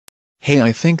Hey,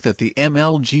 I think that the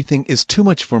MLG thing is too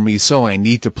much for me, so I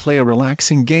need to play a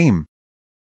relaxing game.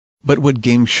 But what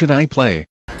game should I play?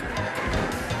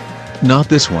 Not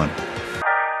this one.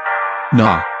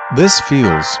 Nah, this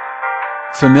feels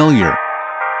familiar.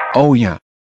 Oh yeah.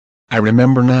 I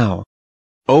remember now.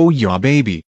 Oh yeah,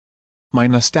 baby. My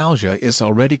nostalgia is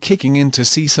already kicking in to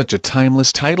see such a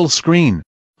timeless title screen.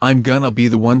 I'm gonna be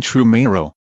the one true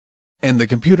Mayro. And the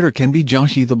computer can be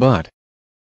Joshy the butt.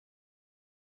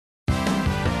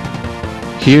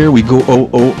 Here we go.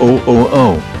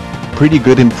 Oh. Pretty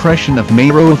good impression of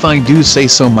Mayro if I do say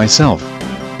so myself.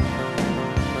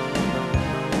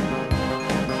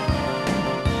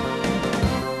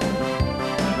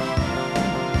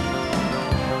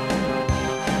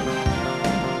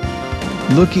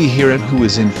 Looky here at who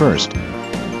is in first.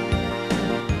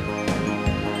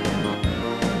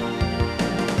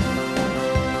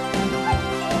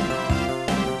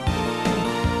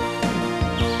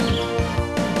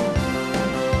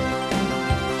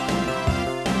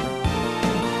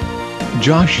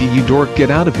 Joshy, you dork,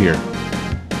 get out of here.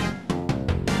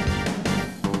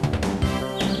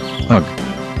 Ugh.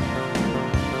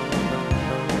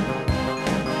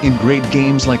 In great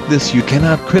games like this you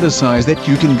cannot criticize that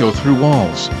you can go through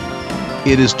walls.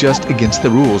 It is just against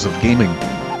the rules of gaming.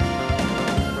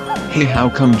 Hey, how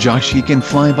come Joshy can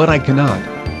fly but I cannot?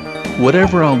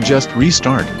 Whatever, I'll just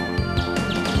restart.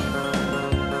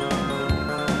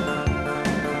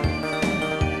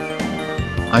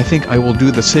 I think I will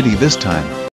do the city this time.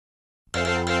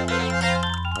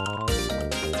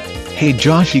 Hey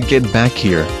Joshy, get back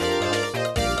here.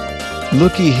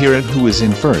 Looky here at who is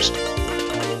in first.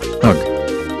 Ugh.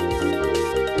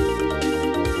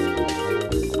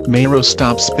 Mayro,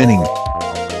 stop spinning.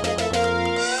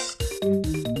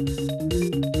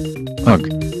 Ugh.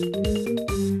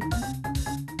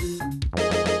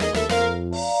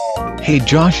 Hey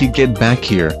Joshy, get back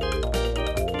here.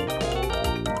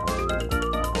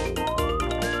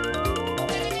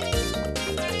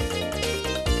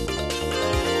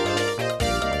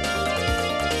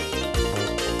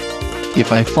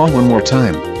 If I fall one more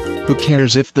time, who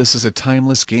cares if this is a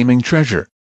timeless gaming treasure?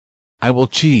 I will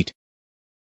cheat.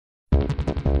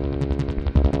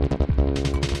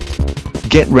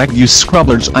 Get wrecked, you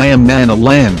scrubblers, I am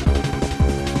nanalan.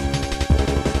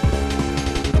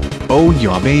 Oh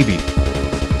yeah, baby.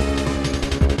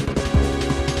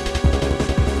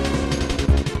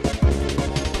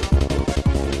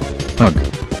 Ugh.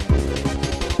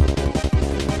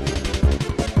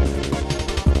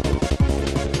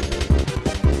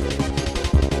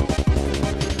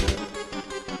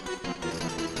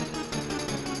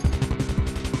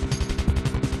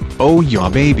 Oh yeah,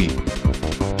 baby.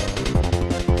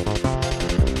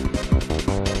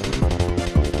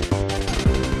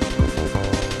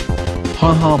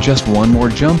 Haha, just one more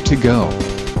jump to go.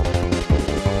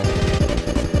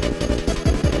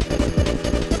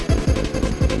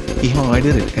 Eehaw, I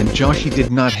did it, and Joshy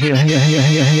did not.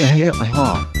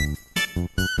 Ha.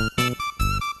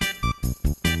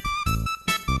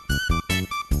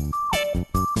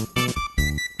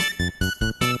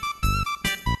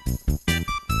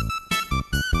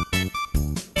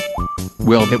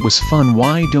 Well, that was fun.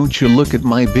 Why don't you look at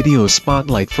my video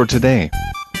spotlight for today?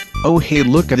 Oh hey,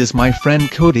 look at this, my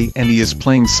friend Cody, and he is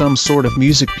playing some sort of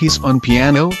music piece on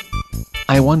piano.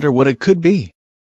 I wonder what it could be.